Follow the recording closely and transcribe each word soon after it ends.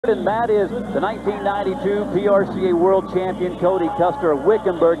And that is the 1992 PRCA World Champion Cody Custer of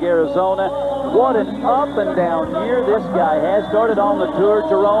Wickenburg, Arizona. What an up and down year this guy has. Started on the Tour,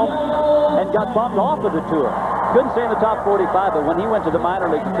 Jerome, and got bumped off of the Tour. Couldn't stay in the top 45, but when he went to the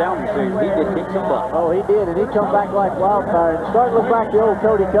minor league Challenger Series, he did kick some butt. Oh, he did, and he come back like wildfire. And starting to look like the old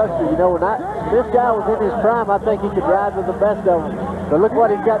Cody Custer. You know, when this guy was in his prime, I think he could ride with the best of them. But look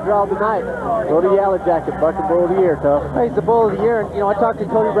what he's got drawn tonight. Go to Yellow Jacket, Bucking Bull of the Year, Tuff. He's the Bull of the Year, and I talked to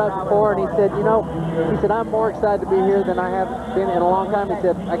Cody right before, and he said, I'm more excited to be here than I have been in a long time. He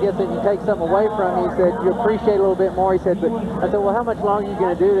said, I guess if you take something away from me, he said, you appreciate a little bit more. He said, but I said, well, how much longer are you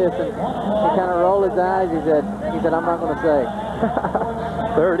going to do this? And he kind of rolled his eyes. He said, I'm not going to say.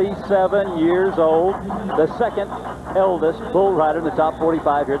 37 years old, the second eldest bull rider in the top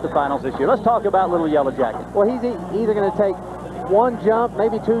 45 here at the finals this year. Let's talk about Little Yellow Jacket. Well, he's either going to take one jump,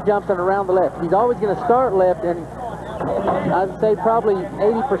 maybe two jumps, and around the left. He's always going to start left, and I'd say probably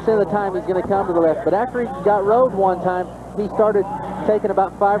 80% of the time he's going to come to the left. But after he got rode one time, he started taking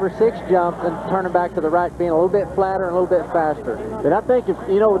about 5 or 6 jumps and turning back to the right, being a little bit flatter and a little bit faster. And I think if,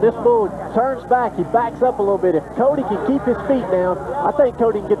 this bull turns back, he backs up a little bit. If Cody can keep his feet down, I think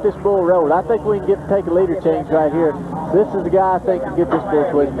Cody can get this bull rolled. I think we can take a leader change right here. This is the guy I think can get this bull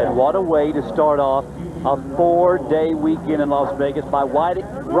twisted. And what a way to start off a 4-day weekend in Las Vegas by riding,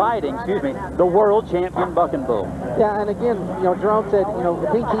 the world champion Bucking Bull. Yeah, and again, Jerome said,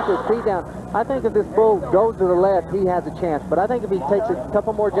 if he keeps his feet down, I think if this bull goes to the left, he has a chance. But I think if he takes a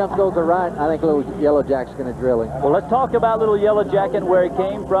couple more jumps, goes to the right, I think Little Yellow Jack's going to drill him. Well, let's talk about Little Yellow Jacket, where he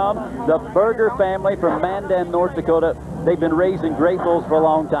came from. The Berger family from Mandan, North Dakota. They've been raising great bulls for a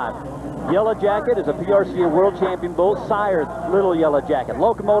long time. Yellow Jacket is a PRCA World Champion bull, sired Little Yellow Jacket.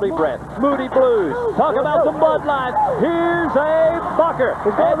 Locomotive bred, Moody Blues. Talk about some bloodlines. Here's a bucker.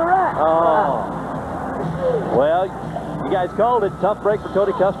 He's going to the right. Oh. Well, you guys called it. Tough break for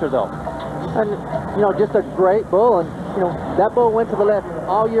Cody Custer, though. And, just a great bull. And, that bull went to the left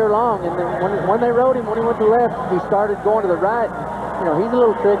all year long. And then when they rode him, when he went to the left, he started going to the right. He's a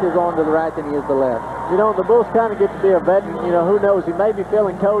little trickier going to the right than he is the left. The bulls kind of get to be a veteran. Who knows? He may be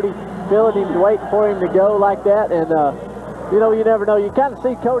feeling Cody, feeling him, waiting for him to go like that. And, you never know. You kind of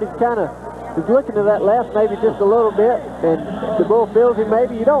see Cody kind of is looking to that left maybe just a little bit. And the bull feels him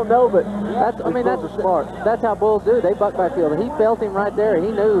maybe. You don't know, but that's smart. That's how bulls do. They buck by feel. He felt him right there.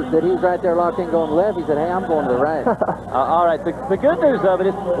 He knew that he was right there locked in going to the left. He said, hey, I'm going to the right. All right. The good news of it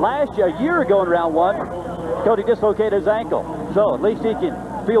is a year ago in round 1, Cody dislocated his ankle. So at least he can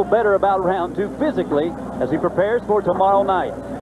feel better about round 2 physically as he prepares for tomorrow night.